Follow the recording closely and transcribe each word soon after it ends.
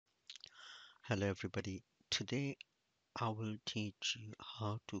Hello everybody. Today I will teach you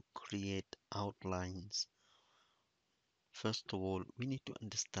how to create outlines. First of all, we need to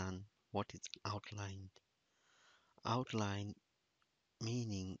understand what is outline. Outline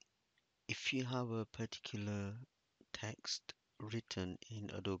meaning if you have a particular text written in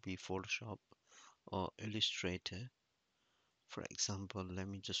Adobe Photoshop or Illustrator, for example, let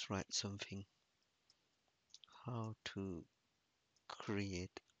me just write something. How to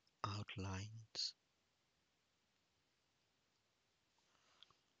create outlines.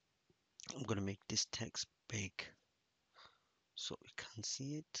 I'm going to make this text big so we can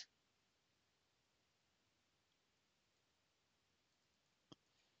see it.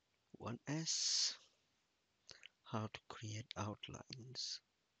 One S. How to create outlines.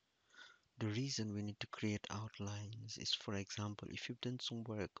 The reason we need to create outlines is, for example, if you've done some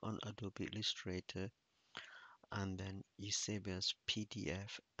work on Adobe Illustrator and then you save it as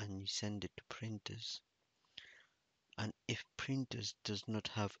PDF and you send it to printers, and if printers does not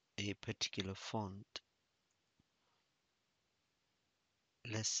have a particular font,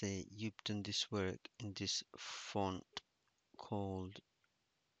 let's say you've done this work in this font called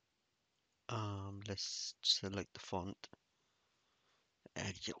let's select the font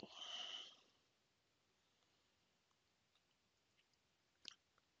Arial.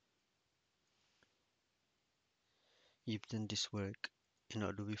 You've done this work in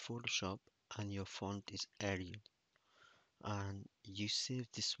Adobe Photoshop and your font is Arial, and you save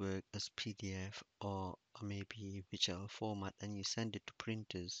this work as PDF or maybe whichever format, and you send it to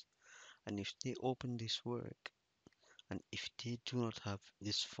printers, and if they open this work and if they do not have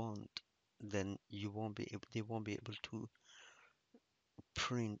this font, then they won't be able to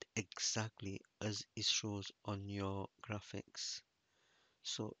print exactly as it shows on your graphics.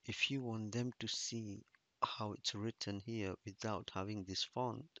 So if you want them to see how it's written here without having this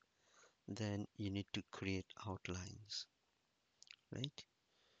font, then you need to create outlines, right?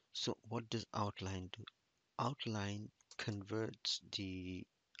 So what does outline do? Outline converts the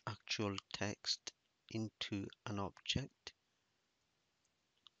actual text into an object.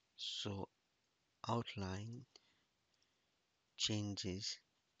 So outline changes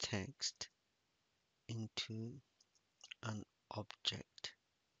text into an object.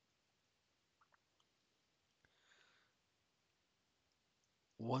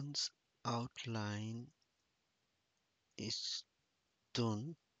 Once outline is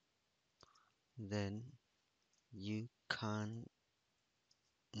done, then you cannot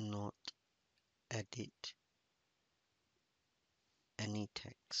edit any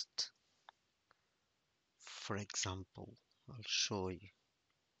text. For example, I'll show you.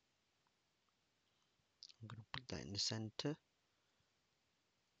 I'm going to put that in the center.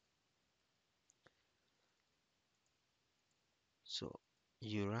 So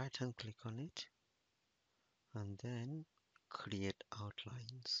you right hand click on it and then create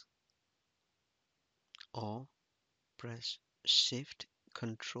outlines, or press shift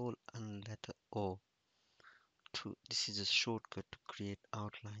control and letter O to, this is a shortcut to create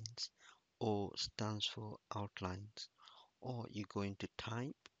outlines. O stands for outlines, or you go into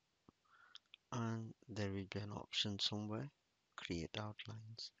type and there will be an option somewhere, create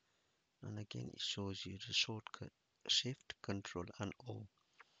outlines, and again it shows you the shortcut shift control and O.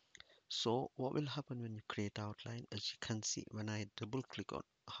 So what will happen when you create outline, as you can see when I double click on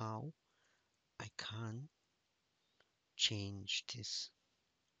how, I can change this.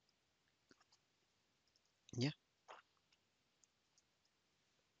 Yeah,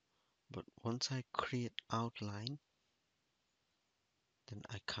 but once I create outline, then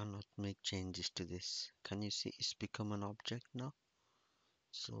I cannot make changes to this. Can you see it's become an object now?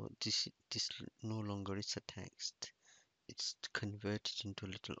 So this no longer is a text. It's converted into a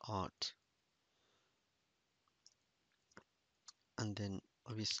little art. And then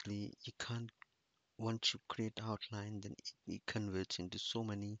obviously you can't, once you create outline, then it converts into so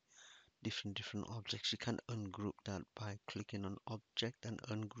many different objects. You can ungroup that by clicking on object and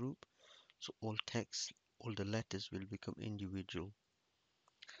ungroup. So all text, all the letters will become individual.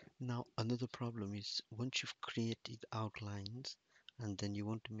 Now another problem is once you've created outlines and then you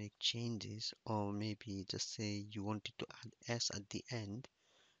want to make changes, or maybe just say you wanted to add S at the end,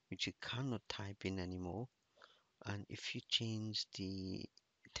 which you cannot type in anymore. And if you change the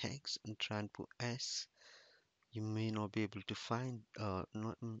text and try and put S, you may not be able to find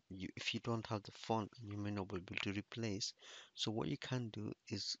not you, if you don't have the font, you may not be able to replace. So what you can do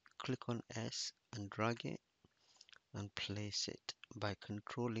is click on S and drag it and place it by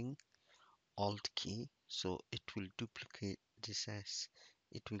controlling Alt key, so it will duplicate this S.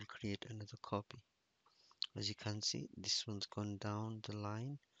 It will create another copy. As you can see, this one's gone down the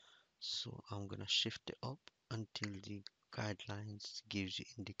line, So I'm gonna shift it up until the guidelines gives you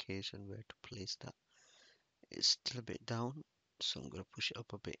indication where to place that. It's still a bit down, so I'm gonna push it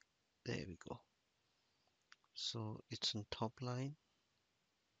up a bit. There we go. So it's on top line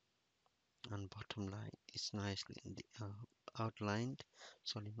and bottom line. It's nicely in the outlined.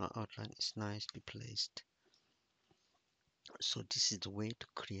 Sorry, not outlined. It's nicely placed. So this is the way to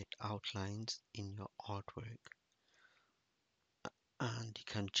create outlines in your artwork. And you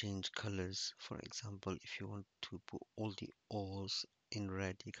can change colors. For example, if you want to put all the O's in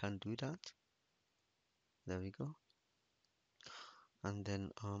red, you can do that. There we go. And then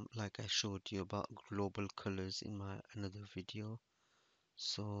like I showed you about global colors in my another video,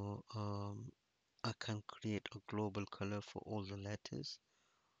 so I can create a global color for all the letters,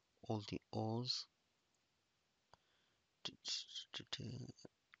 all the O's.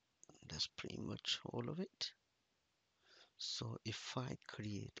 That's pretty much all of it. So if I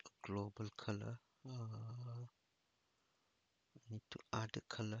create a global color, I need to add a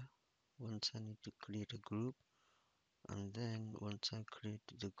color. Once I need to create a group, and then once I create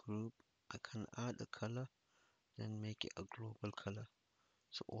the group, I can add a color, then make it a global color.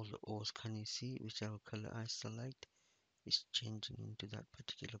 So all the O's, can you see whichever color I select is changing into that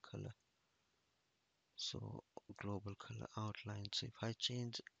particular color. So global color outline. So if I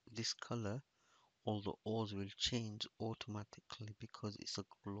change this color, all the O's will change automatically because it's a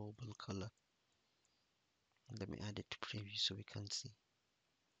global color. Let me add it to preview so we can see.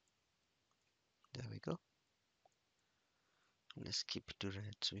 There we go. Let's keep it to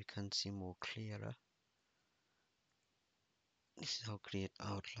red so we can see more clearer. This is how create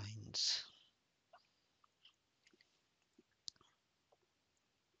outlines.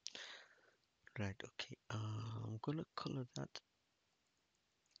 Right, okay. I'm gonna color that,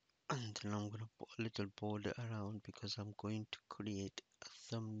 and then I'm gonna put a little border around because I'm going to create a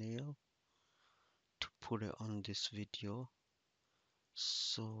thumbnail to put it on this video.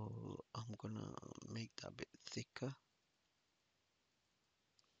 So I'm gonna make that a bit thicker,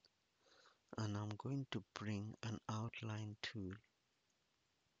 and I'm going to bring an outline tool.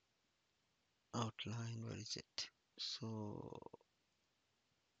 Outline, where is it? So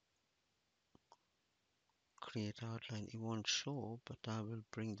create outline, it won't show, but I will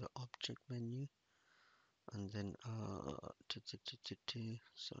bring the object menu and then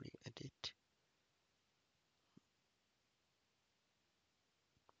sorry, edit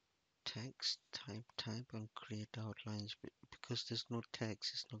text, type and create outlines. Because there's no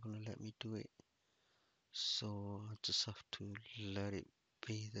text, it's not going to let me do it, so I just have to let it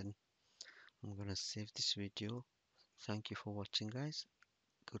be. Then I'm gonna save this video. Thank you for watching, guys.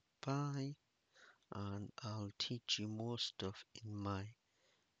 Goodbye, and I'll teach you more stuff in my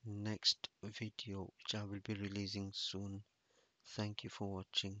next video, which I will be releasing soon. Thank you for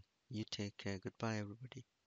watching. You take care. Goodbye, everybody.